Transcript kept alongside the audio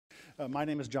My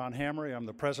name is John Hamre. I'm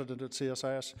the president at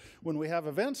CSIS. When we have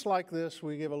events like this,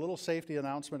 we give a little safety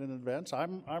announcement in advance.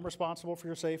 I'm responsible for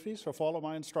your safety, so follow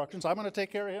my instructions. I'm going to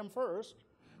take care of him first,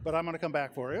 but I'm going to come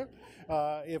back for you.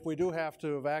 If we do have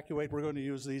to evacuate, we're going to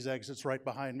use these exits right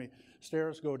behind me.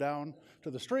 Stairs go down to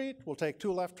the street. We'll take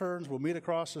 2 left turns. We'll meet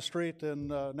across the street in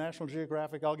National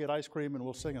Geographic. I'll get ice cream, and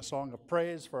we'll sing a song of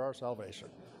praise for our salvation.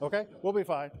 Okay? We'll be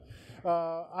fine.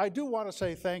 I do want to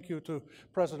say thank you to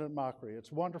President Macri.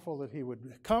 It's wonderful that he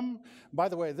would come. By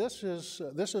the way, this is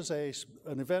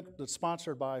an event that's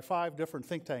sponsored by 5 different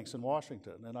think tanks in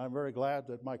Washington, and I'm very glad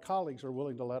that my colleagues are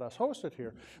willing to let us host it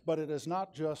here. But it is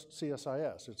not just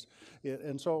CSIS.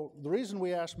 And so the reason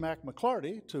we asked Mack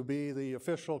McLarty to be the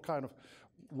official kind of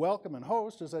welcome and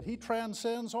host is that he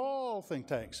transcends all think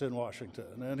tanks in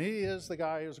Washington, and he is the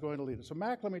guy who's going to lead it. So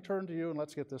Mack, let me turn to you and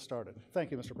let's get this started.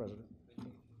 Thank you, Mr. President.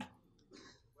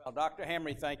 Well, Dr.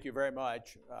 Hamre, thank you very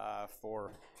much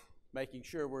for making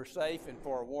sure we're safe and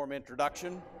for a warm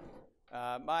introduction.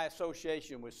 My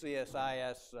association with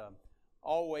CSIS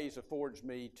always affords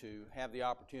me to have the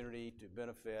opportunity to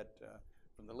benefit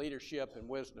from the leadership and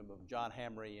wisdom of John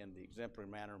Hamre and the exemplary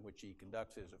manner in which he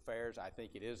conducts his affairs. I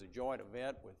think it is a joint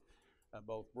event with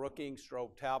both Brookings.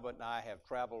 Strobe Talbot and I have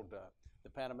traveled the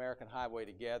Pan American Highway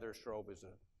together. Strobe is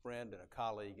a friend and a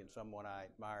colleague and someone I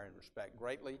admire and respect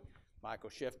greatly.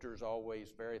 Michael Shifter is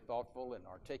always very thoughtful and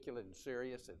articulate and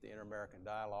serious at the Inter-American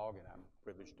Dialogue, and I'm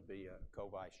privileged to be a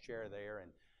co-vice chair there,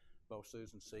 and both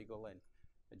Susan Siegel and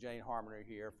Jane Harmon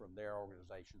here from their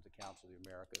organizations, the Council of the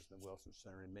Americas, the Wilson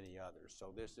Center, and many others.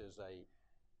 So this is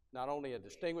not only a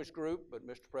distinguished group, but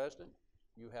Mr. President,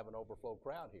 you have an overflow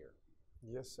crowd here.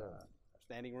 Yes, sir.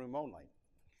 Standing room only.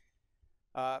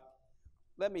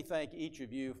 Let me thank each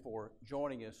of you for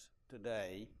joining us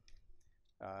today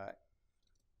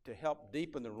to help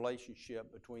deepen the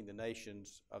relationship between the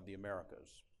nations of the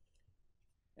Americas.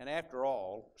 And after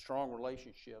all, strong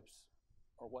relationships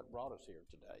are what brought us here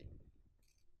today.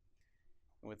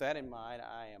 And with that in mind,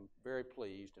 I am very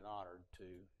pleased and honored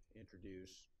to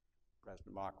introduce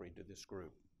President Macri to this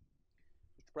group.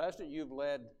 Mr. President, you've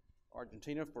led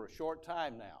Argentina for a short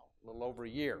time now, a little over a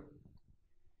year.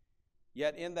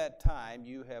 Yet in that time,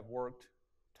 you have worked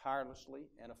tirelessly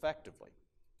and effectively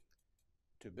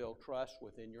to build trust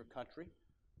within your country,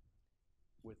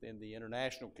 within the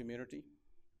international community,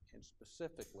 and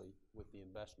specifically with the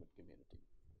investment community.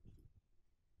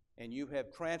 And you have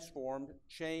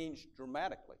changed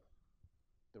dramatically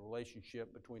the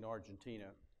relationship between Argentina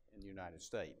and the United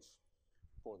States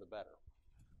for the better.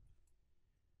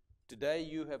 Today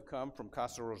you have come from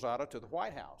Casa Rosada to the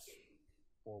White House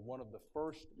for one of the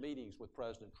first meetings with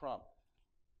President Trump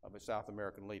of a South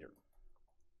American leader.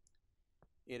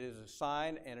 It is a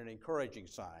sign and an encouraging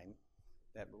sign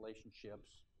that relationships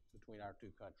between our 2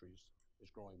 countries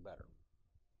is growing better.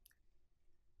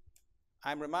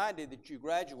 I'm reminded that you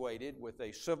graduated with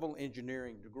a civil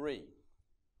engineering degree.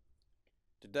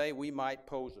 Today we might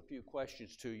pose a few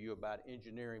questions to you about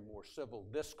engineering more civil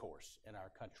discourse in our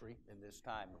country in this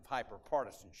time of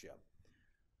hyper-partisanship,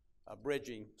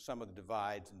 bridging some of the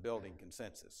divides and building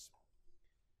consensus.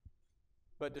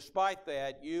 But despite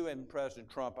that, you and President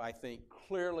Trump, I think,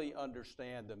 clearly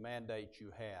understand the mandate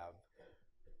you have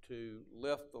to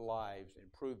lift the lives,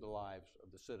 improve the lives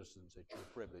of the citizens that you're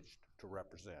privileged to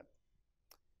represent.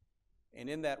 And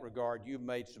in that regard, you've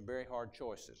made some very hard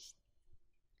choices.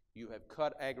 You have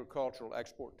cut agricultural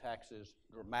export taxes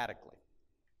dramatically.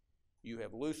 You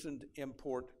have loosened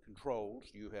import controls.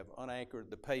 You have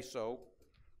unanchored the peso,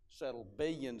 settled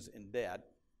billions in debt,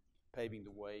 paving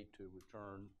the way to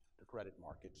return to credit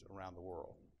markets around the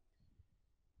world.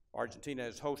 Argentina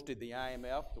has hosted the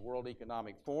IMF, the World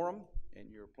Economic Forum, and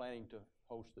you're planning to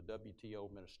host the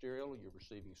WTO Ministerial. You're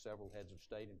receiving several heads of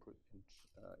state,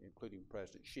 including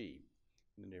President Xi,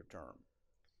 in the near term.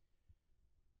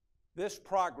 This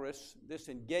progress, this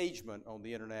engagement on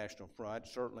the international front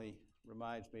certainly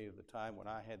reminds me of the time when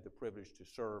I had the privilege to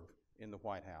serve in the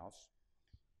White House,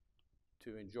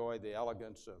 to enjoy the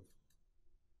elegance of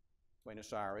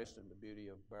Buenos Aires and the beauty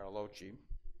of Bariloche,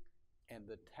 and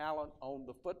the talent on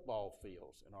the football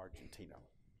fields in Argentina.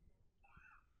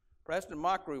 President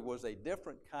Macri was a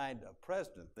different kind of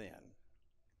president then.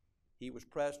 He was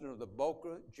president of the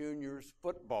Boca Juniors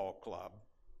Football Club.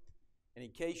 And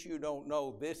in case you don't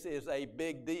know, this is a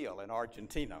big deal in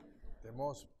Argentina. The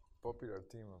most popular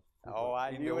team of football. Oh,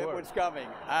 I knew it was coming.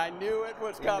 I knew it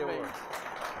was coming.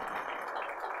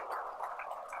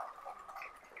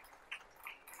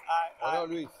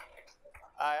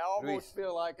 I almost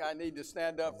feel like I need to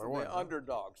stand up for the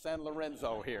underdog, San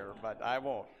Lorenzo here, but I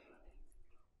won't.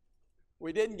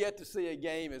 We didn't get to see a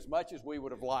game as much as we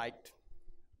would have liked,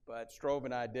 But Strobe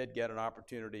and I did get an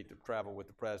opportunity to travel with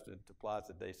the president to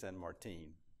Plaza de San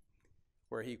Martin,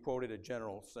 where he quoted a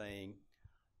general saying,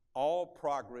 "All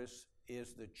progress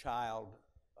is the child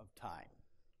of time."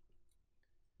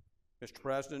 Mr.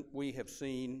 President, we have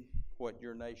seen what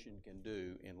your nation can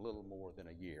do in little more than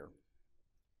a year,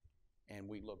 and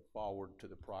we look forward to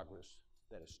the progress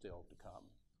that is still to come.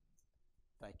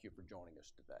 Thank you for joining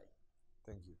us today.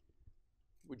 Thank you.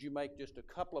 Would you make just a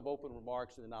couple of open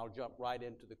remarks, and then I'll jump right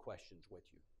into the questions with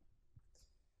you.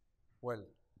 Well,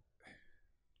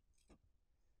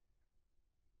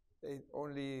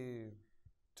 only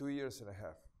 2 years and a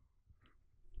half.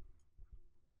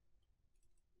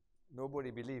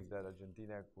 Nobody believed that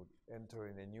Argentina could enter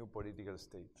in a new political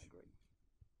stage.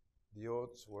 The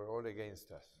odds were all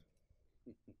against us.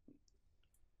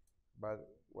 But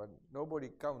what nobody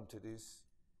counted is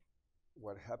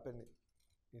what happened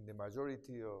in the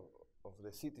majority of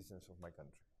the citizens of my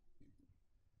country.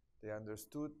 They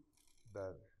understood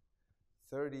that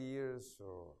 30 years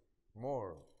or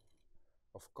more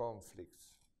of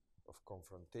conflicts, of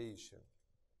confrontation,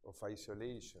 of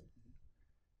isolation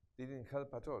didn't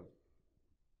help at all.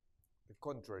 The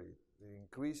contrary, they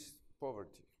increased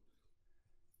poverty.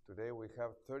 Today we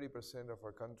have 30% of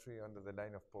our country under the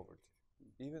line of poverty.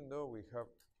 Even though we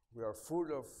are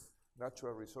full of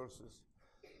natural resources,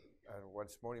 and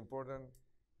what's more important,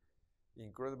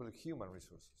 incredible human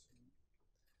resources.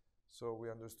 So we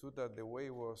understood that the way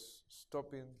was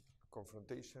stopping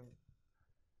confrontation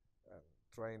and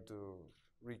trying to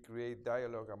recreate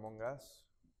dialogue among us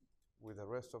with the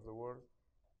rest of the world,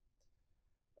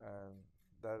 and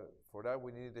that for that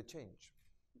we needed a change.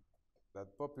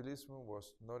 That populism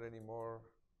was not anymore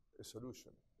a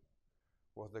solution,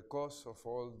 was the cause of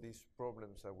all these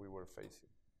problems that we were facing.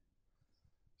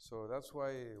 So that's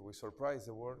why we surprised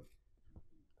the world,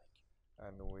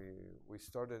 and we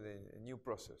started a new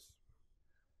process.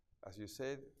 As you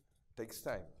said, it takes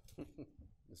time.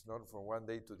 It's not from one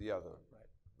day to the other. Right.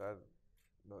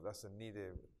 That doesn't need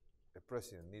a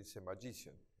president, needs a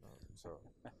magician. No? So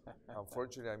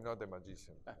unfortunately, I'm not a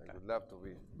magician. I would love to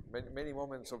be. Many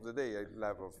moments of the day, I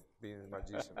love of being a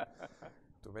magician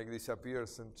to make disappear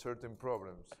certain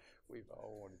problems. We've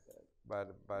all wanted that.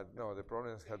 But no, the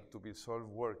problems had to be solved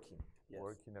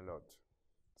working a lot.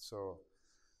 So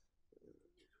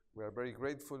we are very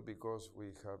grateful because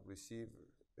we have received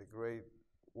a great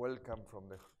welcome from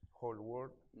the whole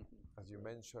world. As you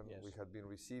mentioned, we had been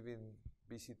receiving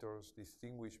visitors,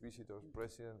 distinguished visitors,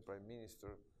 president, prime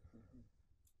minister,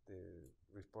 the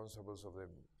responsibles of the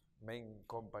main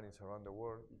companies around the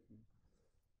world.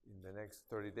 In the next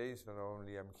 30 days, not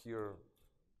only I'm here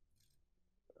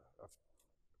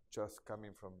just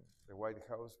coming from the White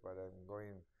House, but I'm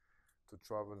going to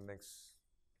travel next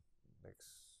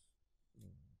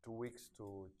 2 weeks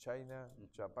to China,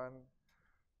 Japan,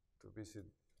 to visit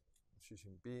Xi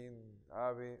Jinping,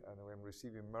 Abe, and I'm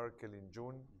receiving Merkel in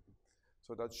June.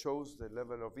 So that shows the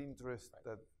level of interest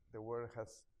that the world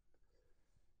has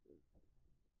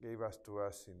gave us to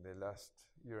us in the last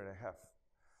year and a half.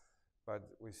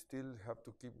 But we still have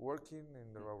to keep working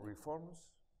in our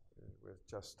reforms. We're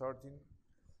just starting.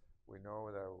 We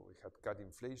know that we had cut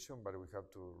inflation, but we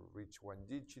have to reach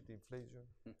one-digit inflation.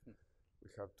 We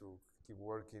have to keep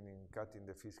working in cutting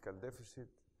the fiscal deficit,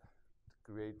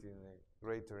 creating a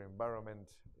greater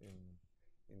environment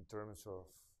in terms of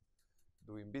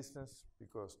doing business,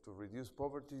 because to reduce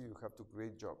poverty, you have to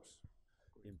create jobs.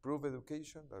 Improve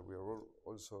education, that we are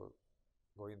also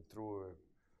going through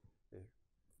a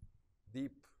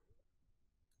deep,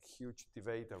 huge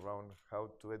debate around how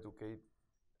to educate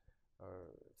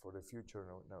for the future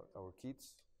our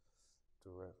kids,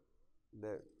 to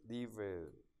leave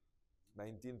a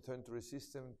 19th century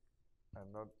system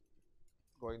and not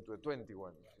going to a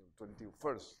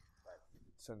 21st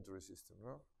century system,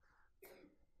 no?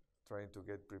 Trying to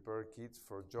get prepared kids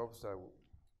for jobs that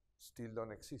still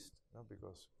don't exist, no?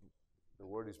 Because the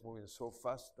world is moving so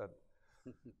fast that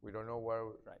we don't know where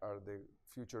are the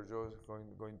future jobs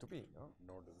going to be, no?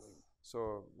 Nor do we.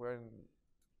 So we're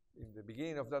in the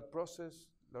beginning of that process,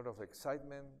 a lot of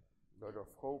excitement, a lot of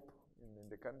hope in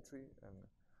the country, and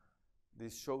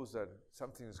this shows that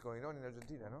something is going on in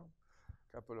Argentina, no?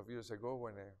 A couple of years ago,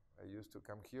 when I used to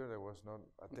come here, there was no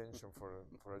attention for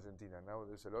Argentina. Now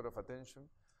there's a lot of attention.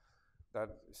 That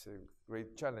is a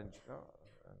great challenge, no?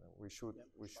 And we should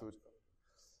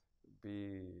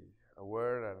be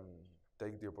aware and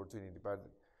take the opportunity. But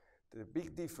the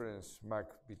big difference, Mack,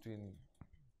 between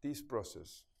this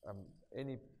process and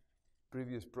any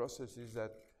previous process is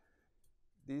that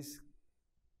this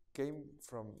came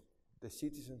from the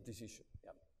citizen's decision.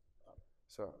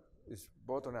 So it's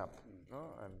bottom up,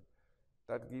 no? And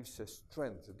that gives a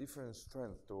strength, a different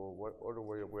strength to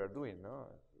what we are doing. No?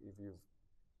 If you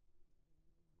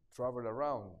travel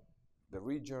around the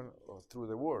region or through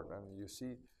the world, and you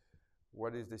see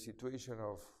what is the situation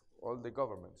of all the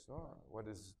governments, no? What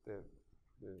is the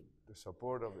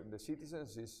support of the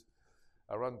citizens is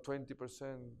around 20%,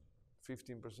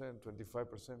 15%,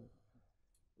 25%.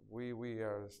 We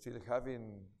are still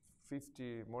having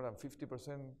more than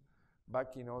 50%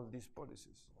 backing all these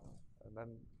policies. And that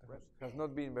has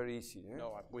not been very easy. Eh?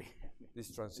 No,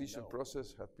 this transition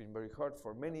process has been very hard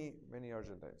for many, many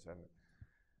Argentines. And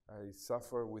I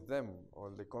suffer with them all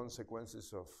the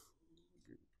consequences of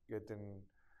getting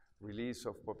release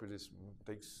of populism.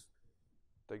 Takes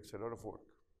a lot of work.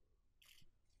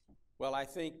 Well, I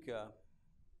think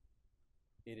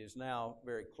it is now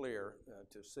very clear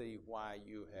to see why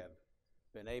you have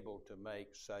been able to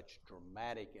make such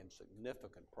dramatic and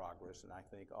significant progress. And I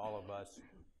think all of us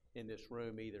in this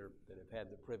room, either that have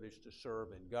had the privilege to serve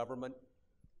in government,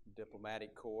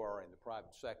 diplomatic corps, or in the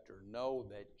private sector, know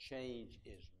that change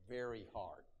is very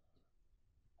hard.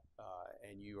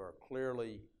 And you are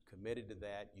clearly committed to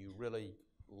that. You really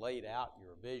laid out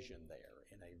your vision there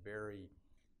in a very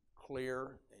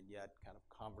clear and yet kind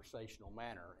of conversational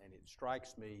manner. And it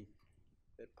strikes me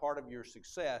that part of your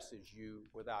success is you,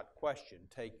 without question,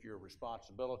 take your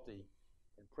responsibility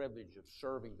and privilege of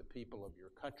serving the people of your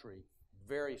country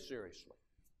very seriously.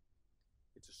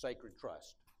 It's a sacred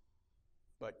trust.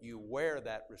 But you wear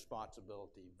that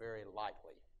responsibility very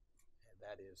lightly. And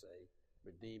that is a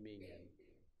redeeming and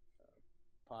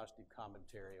positive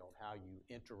commentary on how you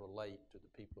interrelate to the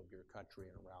people of your country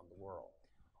and around the world.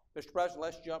 Mr. President,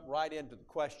 let's jump right into the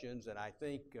questions. And I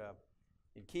think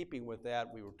in keeping with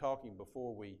that, we were talking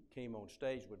before we came on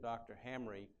stage with Dr.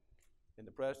 Hamre, and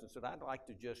the President said, I'd like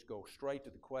to just go straight to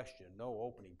the question, no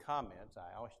opening comments.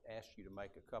 I always ask you to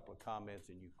make a couple of comments,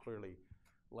 and you clearly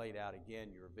laid out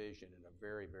again your vision in a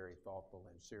very, very thoughtful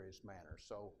and serious manner.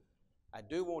 So I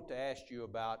do want to ask you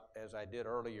about, as I did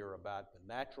earlier, about the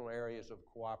natural areas of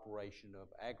cooperation of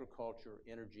agriculture,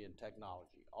 energy, and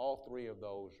technology. All three of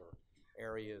those are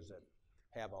areas that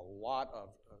have a lot of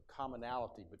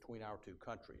commonality between our two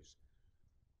countries.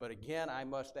 But again, I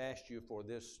must ask you for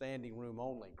this standing room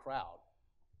only crowd,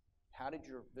 how did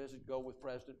your visit go with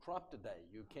President Trump today?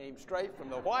 You came straight from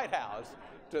the White House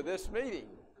to this meeting.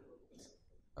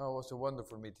 Oh, it was a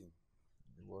wonderful meeting.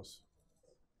 It was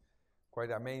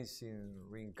quite amazing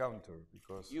re-encounter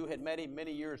because you had met him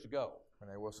many years ago. When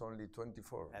I was only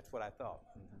 24. That's what I thought.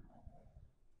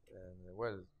 Mm-hmm. And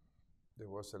well, there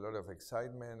was a lot of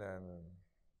excitement, and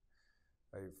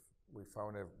we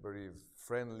found a very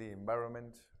friendly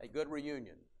environment. A good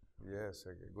reunion. Yes,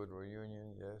 a good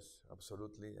reunion, yes,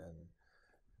 absolutely. And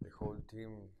the whole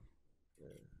team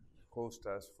hosted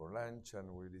us for lunch,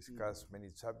 and we discussed many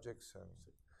subjects. And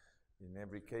in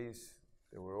every case,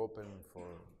 they were open for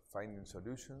finding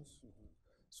solutions.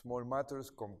 Small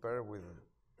matters compared with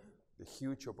the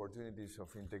huge opportunities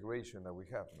of integration that we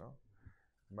have, no?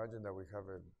 Imagine that we have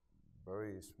a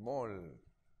very small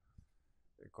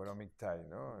economic tie,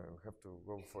 no? We have to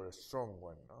go for a strong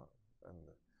one, no?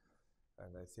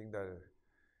 And I think that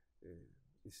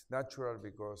it's natural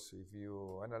because if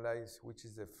you analyze which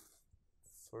is the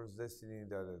first destiny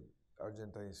that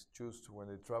Argentines choose when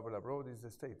they travel abroad is the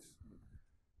States.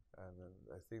 And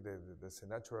I think that there's a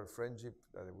natural friendship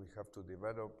that we have to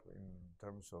develop in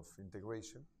terms of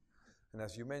integration. And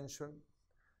as you mentioned,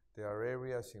 there are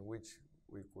areas in which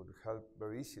we could help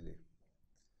very easily.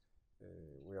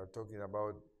 We are talking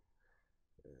about,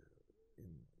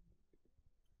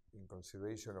 in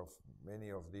consideration of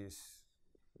many of these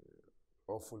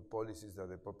awful policies that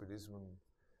the populism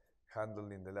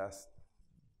handled in the last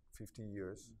 15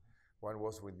 years. One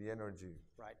was with the energy.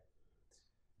 Right.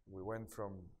 We went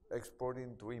from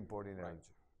exporting to importing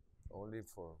energy, only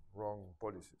for wrong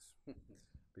policies.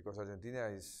 Because Argentina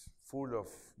is full of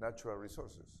natural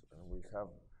resources, and we have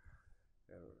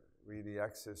really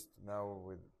access now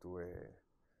to a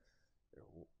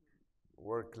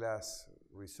world-class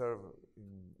reserve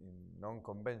in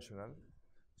non-conventional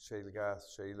shale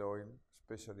gas, shale oil,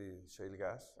 especially shale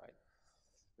gas,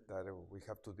 that we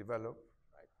have to develop.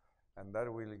 And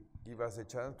that will give us a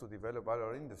chance to develop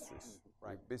other industries.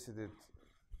 We visited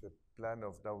the plant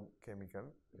of Dow Chemical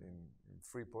in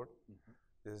Freeport.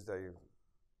 Yesterday,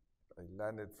 I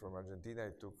landed from Argentina.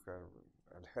 I took a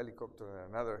helicopter,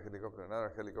 another helicopter,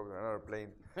 another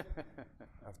plane.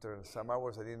 After some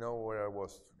hours, I didn't know where I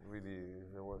was. Really,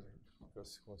 it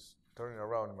was turning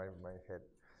around in my head.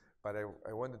 But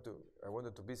I wanted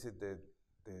to visit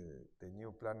the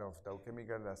new plant of Dow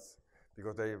Chemical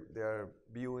because they are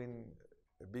viewing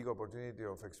a big opportunity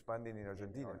of expanding in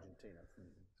Argentina. Mm-hmm.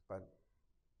 But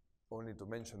only to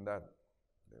mention that,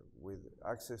 with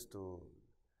access to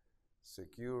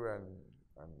secure and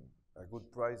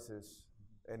good prices,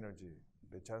 energy,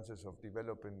 the chances of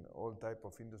developing all type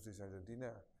of industries in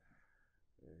Argentina,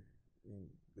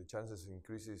 the chances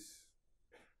increases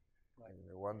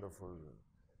in a wonderful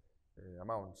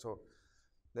amount. So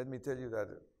let me tell you that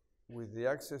with the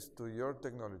access to your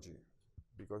technology,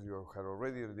 because you have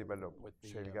already developed with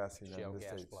shale gas in the United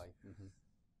States,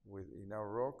 in our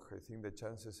rock, I think the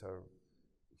chances are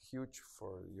huge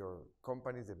for your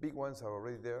companies. The big ones are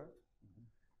already there.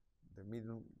 The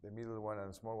middle one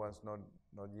and small ones not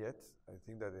yet. I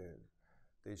think that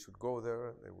they should go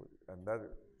there, and that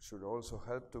should also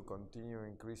help to continue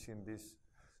increasing this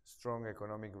strong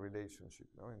economic relationship,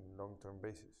 in long-term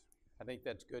basis. I think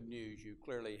that's good news. You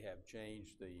clearly have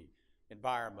changed the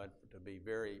environment to be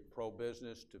very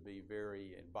pro-business, to be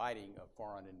very inviting of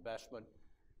foreign investment,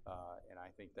 and I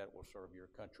think that will serve your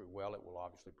country well. It will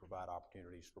obviously provide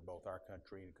opportunities for both our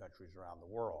country and countries around the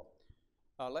world.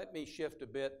 Let me shift a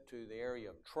bit to the area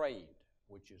of trade,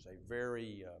 which is a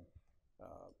very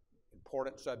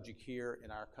important subject here in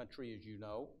our country, as you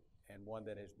know, and one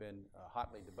that has been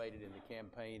hotly debated in the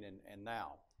campaign and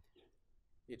now.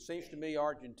 It seems to me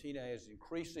Argentina is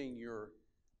increasing your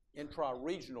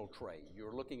intra-regional trade.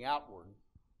 You're looking outward.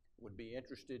 Would be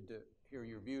interested to hear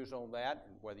your views on that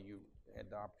and whether you had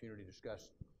the opportunity to discuss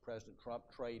President Trump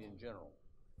trade in general.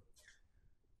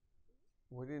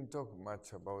 We didn't talk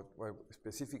much about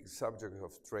specific subjects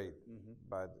of trade,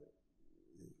 but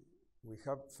we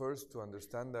have first to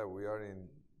understand that we are in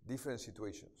different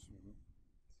situations.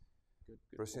 Good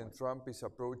President Trump is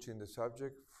approaching the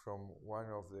subject from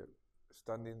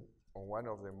standing on one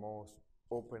of the most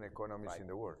open economies in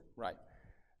the world. Right.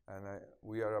 And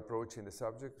we are approaching the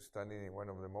subject standing in one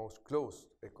of the most closed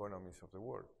economies of the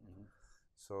world.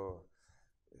 So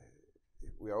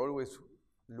we are always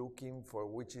looking for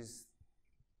which is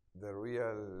the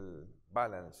real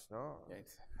balance, no?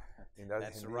 Yes.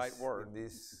 That's the right word. In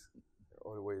this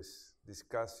always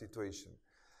discussed situation.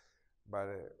 But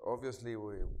obviously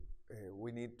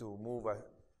we need to move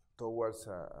towards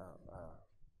a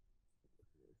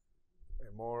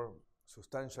more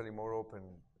substantially more open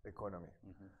economy.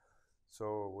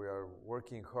 So we are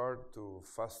working hard to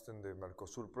fasten the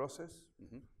Mercosur process.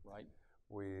 Right.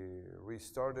 We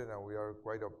restarted and we are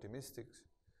quite optimistic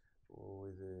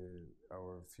with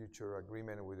our future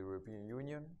agreement with the European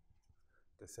Union.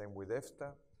 The same with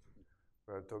EFTA.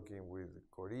 We are talking with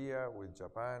Korea, with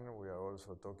Japan. We are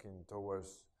also talking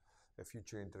towards a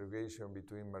future integration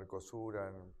between Mercosur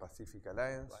and Pacific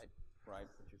Alliance. Right.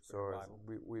 So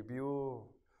we view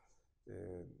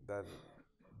that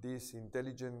this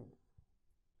intelligent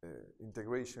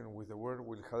integration with the world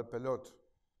will help a lot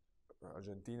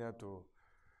Argentina to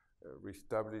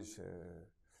reestablish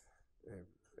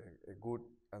a good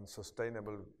and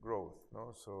sustainable growth.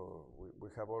 No? So we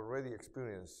have already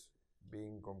experienced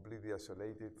being completely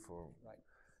isolated for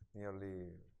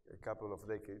nearly a couple of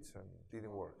decades and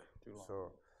didn't work. Too long.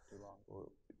 So Too long.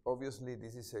 Obviously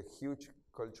this is a huge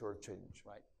cultural change.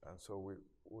 Right. And so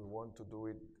we want to do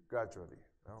it gradually.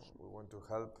 No? We want to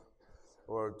help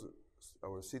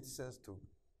our citizens to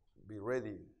be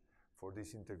ready for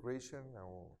this integration,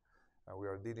 and we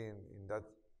are dealing in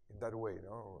that way.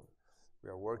 No? We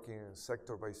are working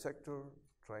sector by sector,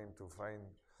 trying to find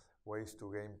ways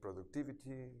to gain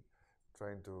productivity,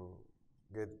 trying to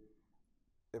get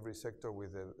every sector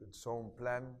with its own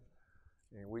plan,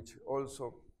 in which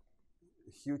also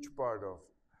a huge part of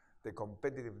the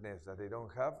competitiveness that they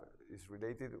don't have is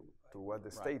related to what the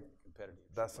state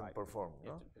doesn't perform.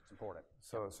 No? It's important.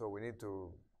 So we need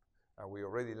to, and we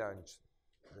already launched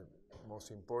the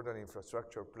most important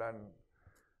infrastructure plan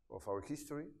of our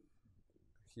history.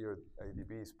 Here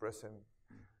IDB is present.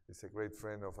 It's a great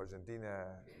friend of Argentina,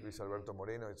 Luis Alberto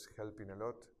Moreno. It's helping a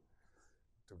lot,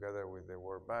 together with the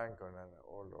World Bank and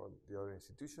all the other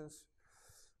institutions.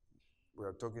 We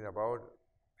are talking about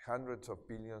hundreds of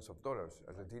billions of dollars.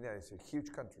 Argentina is a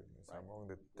huge country. It's among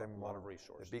the 10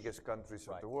 the biggest countries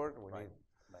of the world. We need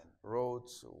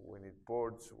roads, we need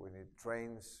ports, we need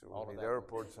trains, we need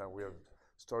airports, and we are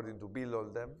starting to build all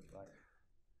them.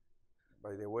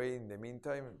 By the way, in the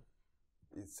meantime,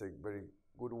 it's a very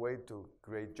good way to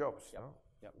create jobs, no?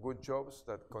 Good jobs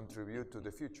that contribute to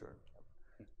the future,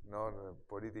 not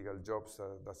political jobs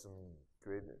that doesn't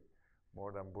create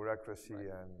more than bureaucracy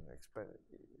and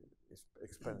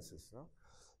expenses. No?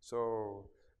 So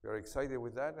we are excited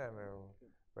with that, and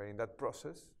we're in that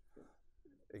process.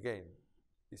 Again,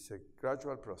 it's a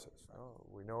gradual process. No?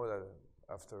 We know that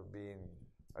after being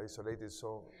isolated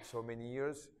so many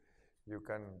years, You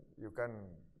can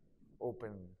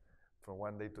open from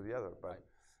one day to the other, but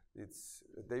it's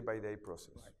a day-by-day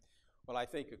process. Right. Well, I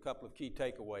think a couple of key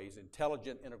takeaways.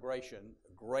 Intelligent integration,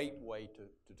 a great way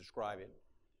to describe it.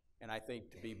 And I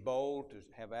think to be bold, to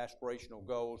have aspirational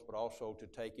goals, but also to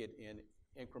take it in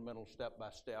incremental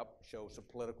step-by-step, show some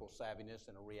political savviness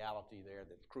and a reality there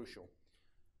that's crucial.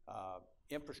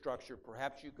 Infrastructure,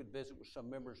 perhaps you could visit with some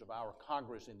members of our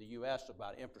Congress in the U.S.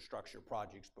 about infrastructure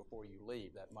projects before you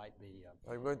leave. That might be,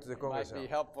 I'm going to the Congress might be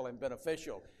helpful and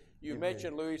beneficial. You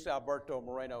mentioned Luis Alberto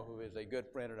Moreno, who is a good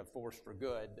friend and a force for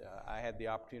good. I had the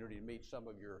opportunity to meet some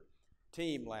of your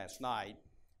team last night.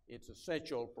 It's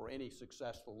essential for any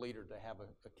successful leader to have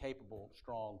a capable,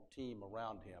 strong team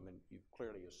around him, and you've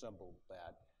clearly assembled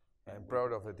that. I'm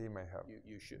proud of the team I have.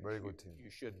 You should. Very good team. You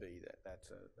should be. That's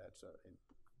a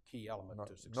key element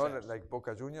to success. Not like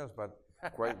Boca Juniors, but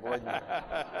quite widely.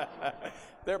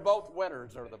 They're both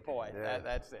winners, are the point. Yeah.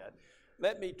 That's it.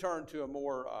 Let me turn to a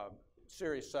more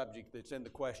serious subject that's in the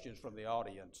questions from the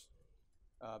audience.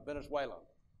 Venezuela.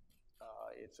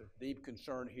 It's a deep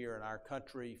concern here in our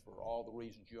country for all the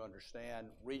reasons you understand.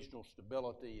 Regional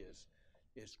stability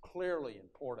is clearly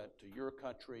important to your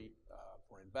country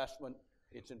for investment.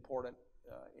 It's important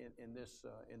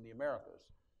in the Americas.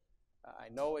 I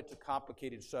know it's a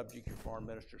complicated subject. Your foreign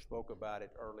minister spoke about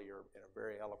it earlier in a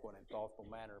very eloquent and thoughtful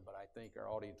manner, but I think our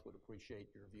audience would appreciate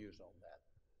your views on that.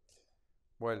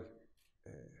 Well,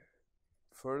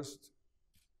 first,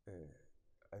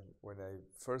 when I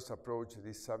first approached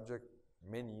this subject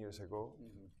many years ago,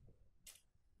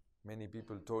 many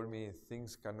people told me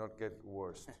things cannot get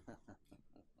worse. Yeah.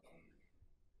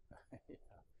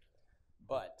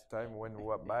 But time went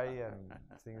by and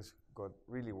things got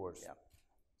really worse. Yeah.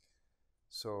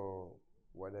 So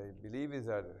what I believe is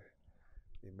that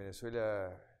in Venezuela,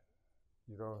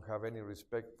 you don't have any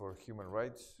respect for human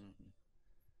rights.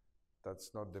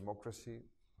 That's not democracy.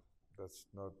 That's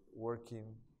not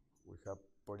working. We have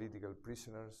political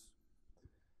prisoners.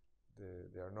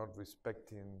 They are not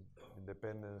respecting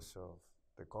independence of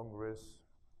the Congress.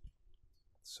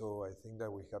 So I think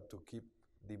that we have to keep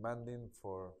demanding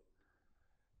for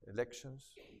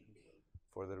elections,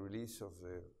 for the release of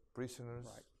the prisoners.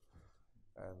 Right.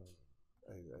 And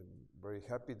I'm very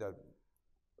happy that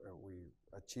we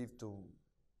achieved to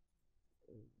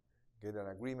get an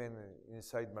agreement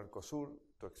inside Mercosur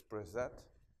to express that.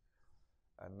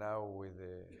 And now with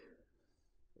the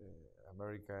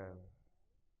American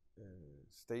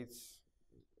States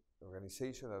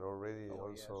organization that already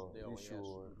also issued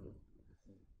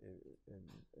a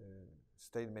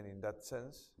statement in that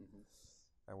sense.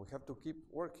 And we have to keep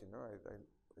working. No?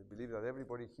 I believe that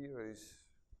everybody here is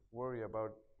worried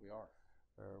about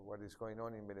what is going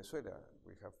on in Venezuela.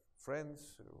 We have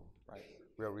friends.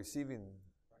 We are receiving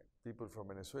people from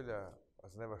Venezuela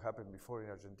as never happened before in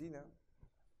Argentina.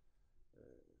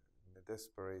 In a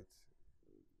desperate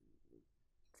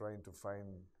trying to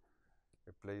find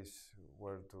a place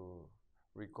where to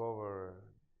recover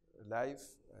life.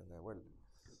 And well,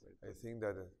 I think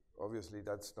that obviously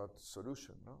that's not the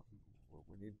solution. No?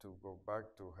 We need to go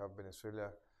back to have Venezuela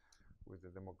with a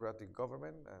democratic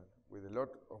government and with a lot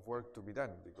of work to be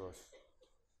done, because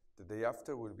the day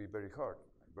after will be very hard,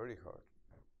 very hard.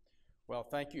 Well,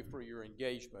 thank you for your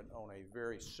engagement on a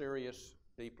very serious,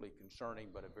 deeply concerning,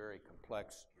 but a very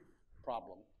complex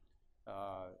problem.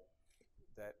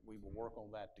 That we will work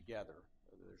on that together.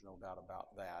 There's no doubt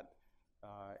about that.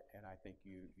 And I think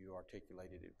you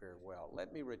articulated it very well.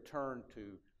 Let me return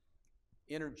to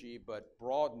energy, but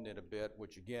broaden it a bit,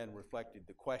 which again reflected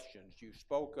the questions. You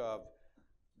spoke of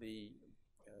the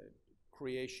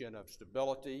creation of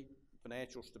stability,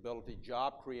 financial stability,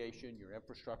 job creation, your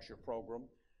infrastructure program.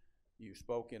 You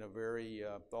spoke in a very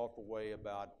thoughtful way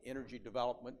about energy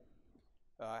development.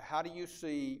 How do you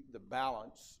see the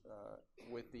balance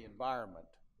with the environment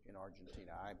in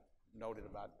Argentina? I noted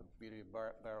about the beauty of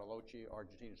Bariloche.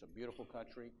 Argentina is a beautiful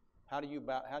country. How do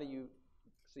you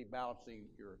see balancing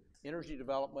your energy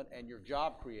development and your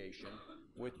job creation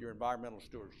with your environmental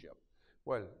stewardship?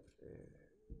 Well,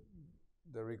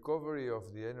 the recovery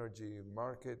of the energy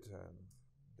market and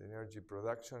the energy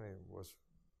production was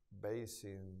based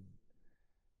in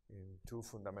two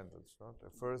fundamentals. No? The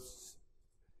first,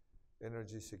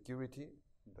 energy security,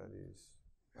 that is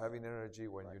having energy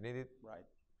when you need it. Right.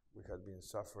 We had been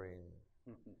suffering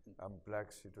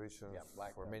unplugged situations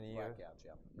for many years.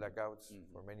 Blackouts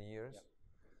for many years.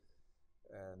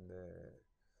 And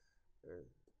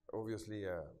obviously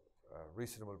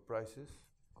reasonable prices,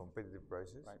 competitive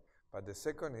prices. Right. But the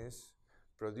second is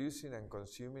producing and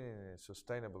consuming in a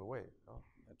sustainable way. No?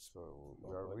 So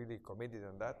we are really committed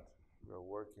on that. We are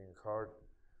working hard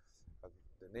at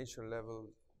the nation level,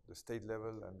 the state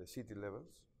level, and the city levels.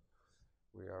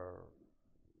 We are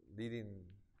leading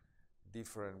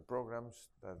different programs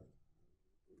that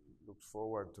looks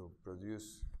forward to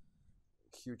produce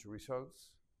huge results.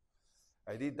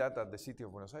 I did that at the city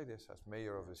of Buenos Aires as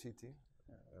mayor of the city,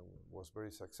 and was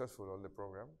very successful on the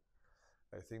program.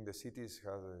 I think the cities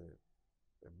have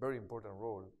a very important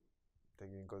role,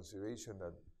 taking in consideration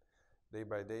that day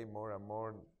by day more and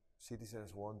more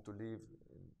citizens want to live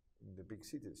in the big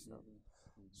cities. No?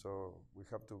 So we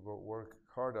have to work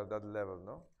hard at that level,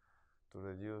 no? To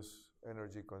reduce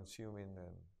energy consuming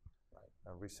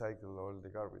and recycle all the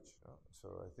garbage. No? So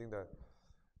I think that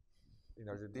in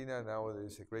Argentina now there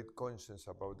is a great conscience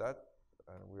about that,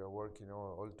 and we are working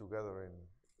all together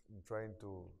in trying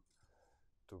to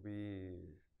be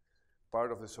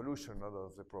part of the solution, not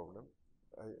of the problem.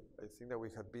 I think that we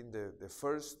have been the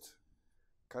first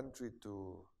country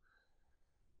to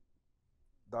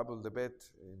double the bet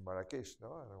in Marrakesh,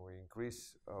 no? And we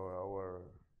increase our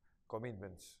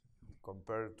commitments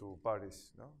compared to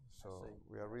Paris, no? So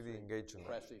we are really engaged in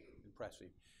that.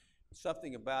 Impressive.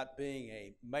 Something about being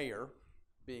a mayor,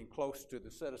 being close to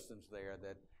the citizens there,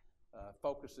 that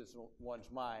focuses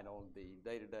one's mind on the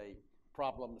day-to-day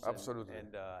problems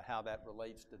and how that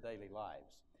relates to daily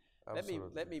lives.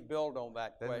 Let me build on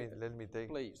that question. Let me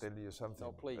tell you something.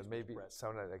 No, please, that maybe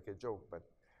sounded like a joke, but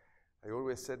I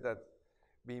always said that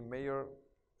being mayor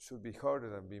should be harder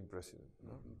than being president,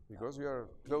 no? Because we are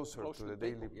closer to the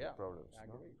daily problems. I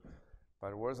no? agree.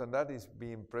 But worse than that is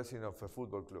being president of a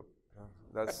football club.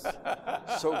 That's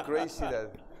so crazy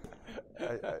that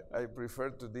I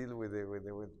prefer to deal with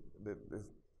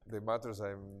the matters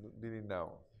I'm dealing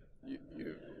now.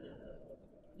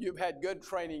 You've had good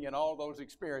training in all those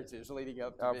experiences leading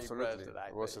up to being president.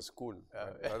 It was a school.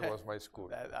 That was my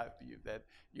school.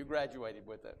 You graduated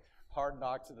with a hard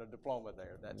knocks and a diploma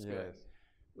there. That's good.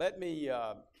 Let me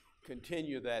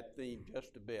continue that theme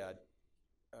just a bit,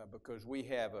 because we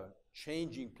have a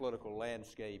changing political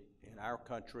landscape in our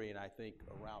country and I think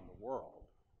around the world,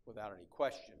 without any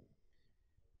question.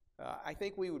 I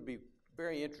think we would be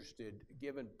very interested,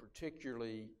 given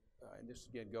particularly, and this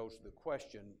again goes to the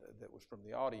question that was from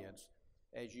the audience,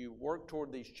 as you work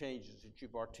toward these changes that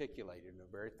you've articulated in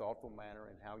a very thoughtful manner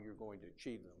and how you're going to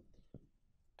achieve them.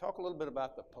 Talk a little bit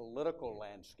about the political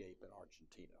landscape in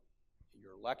Argentina,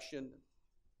 your election,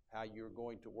 how you're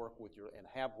going to work with and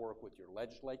have worked with your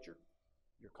legislature,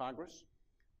 your Congress,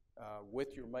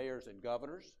 with your mayors and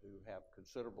governors who have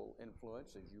considerable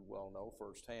influence, as you well know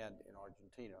firsthand in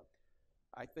Argentina.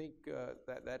 I think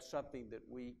that's something that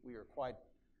we're quite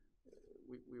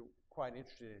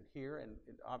interested in here, and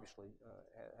it obviously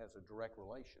has a direct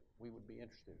relation. We would be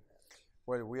interested in that.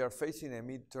 Well, we are facing a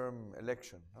midterm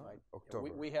election, no? Right.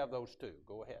 October. We have those too.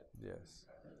 Go ahead. Yes.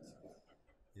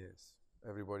 Yes.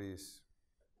 Everybody is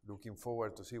looking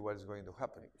forward to see what is going to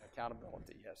happen.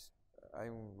 Accountability, yes.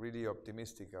 I'm really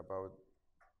optimistic about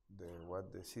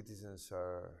what the citizens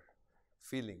are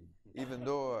feeling, even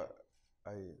though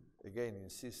I again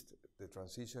insist the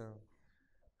transition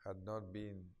had not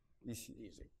been easy.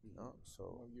 No?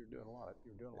 So well, you're doing a lot of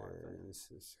things.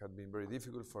 It had been very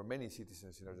difficult for many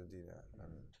citizens in Argentina,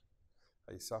 and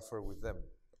I suffer with them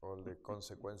all the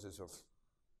consequences of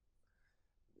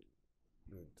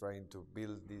trying to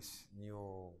build this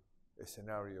new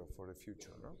scenario for the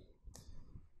future. No?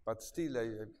 But still,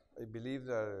 I believe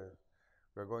that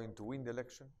we are going to win the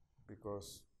election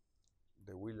because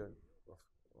the will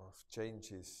of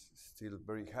change is still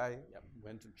very high. Yep,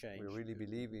 winds of change. We really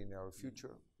believe in our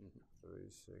future. There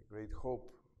is a great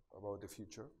hope about the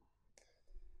future.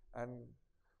 And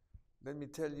let me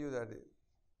tell you that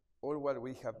all what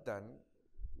we have done,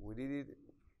 we did it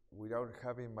without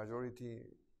having majority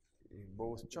in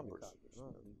both chambers.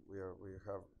 No? We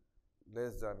have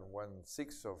less than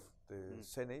 1/6 of the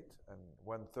Senate and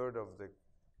 1/3 of the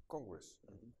Congress.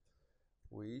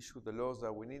 We issued the laws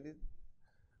that we needed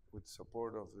with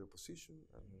support of the opposition,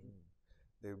 and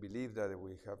they believe that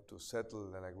we have to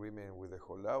settle an agreement with the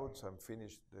holdouts and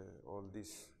finish all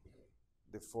this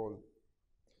default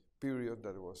period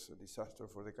that was a disaster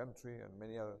for the country and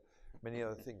many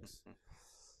other things.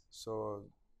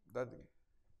 So that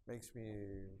makes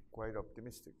me quite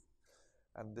optimistic.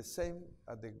 And the same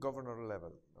at the governor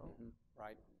level. No?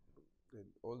 Right.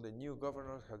 All the new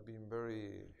governors have been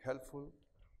very helpful.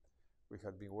 We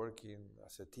have been working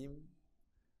as a team.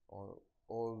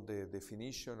 All the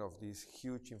definition of this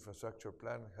huge infrastructure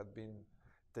plan had been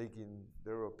taking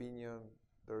their opinion,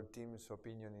 their team's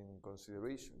opinion in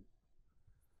consideration.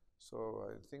 So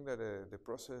I think that the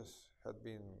process had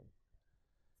been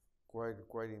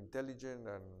quite intelligent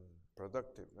and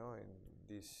productive, no, in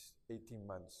these 18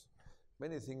 months.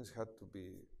 many things had to be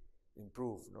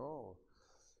improved, no?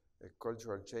 A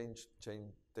cultural change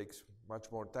takes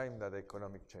much more time than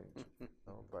economic change.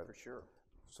 No? But For sure.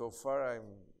 so far,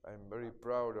 I'm very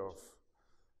proud of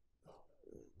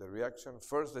the reaction.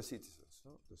 First, the citizens.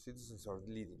 No? The citizens are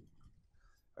leading.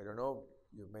 I don't know,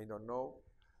 you may not know,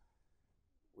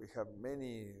 we have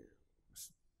many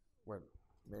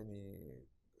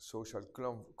social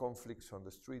conflicts on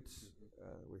the streets.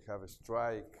 We have a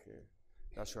strike,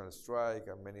 national strike,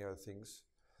 and many other things.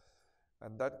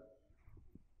 And that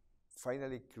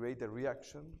finally created a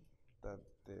reaction that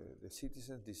the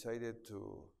citizens decided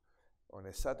to, on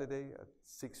a Saturday at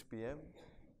 6 p.m.,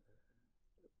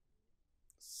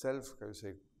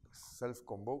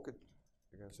 self-convoked,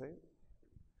 you can say,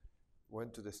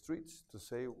 went to the streets to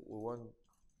say we want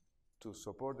to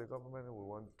support the government, we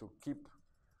want to keep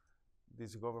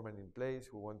this government in place,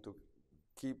 we want to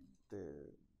keep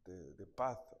the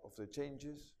path of the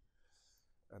changes.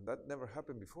 And that never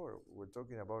happened before. We're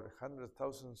talking about hundreds of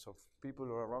thousands of people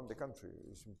around the country.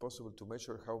 It's impossible to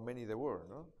measure how many there were,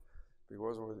 no?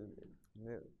 Because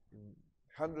in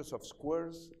hundreds of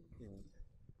squares in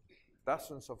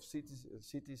dozens of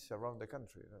cities around the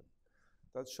country.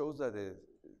 That shows that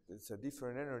it's a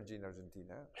different energy in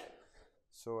Argentina.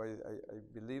 So I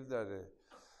believe that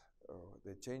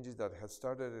the changes that have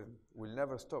started will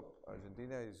never stop.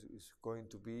 Argentina is going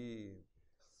to be,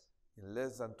 in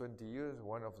less than 20 years,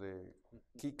 one of the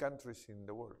key countries in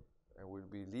the world, and will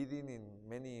be leading in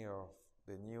many of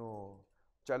the new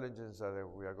challenges that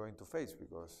we are going to face,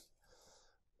 because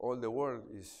all the world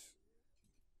is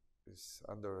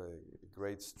under a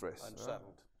great stress.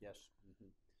 Unsettled, yes.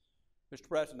 Mr.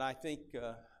 President, I think,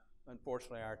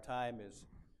 unfortunately, our time is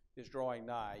drawing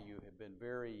nigh. You have been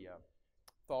very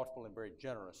thoughtful and very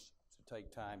generous to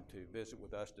take time to visit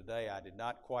with us today. I did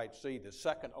not quite see the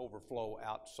second overflow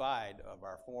outside of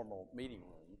our formal meeting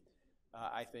room.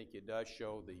 I think it does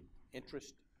show the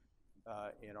interest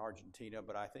in Argentina,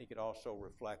 but I think it also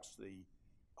reflects the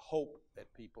hope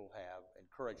that people have,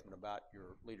 encouragement about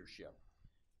your leadership.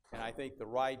 And I think the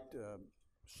right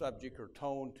subject or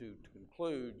tone to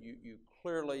conclude, you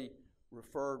clearly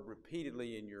referred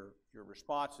repeatedly in your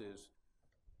responses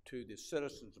to the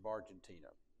citizens of Argentina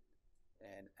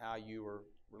and how you were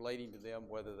relating to them,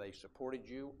 whether they supported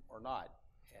you or not,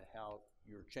 and how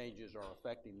your changes are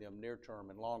affecting them near term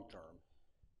and long term.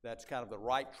 That's kind of the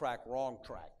right track, wrong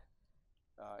track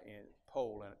in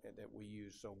poll that we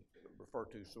refer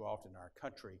to so often in our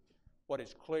country. What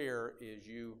is clear is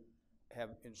you have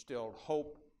instilled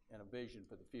hope and a vision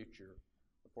for the future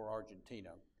for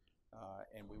Argentina,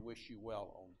 and we wish you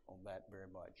well on that very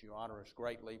much. You honor us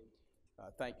greatly.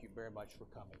 Thank you very much for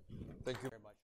coming. Thank you very much.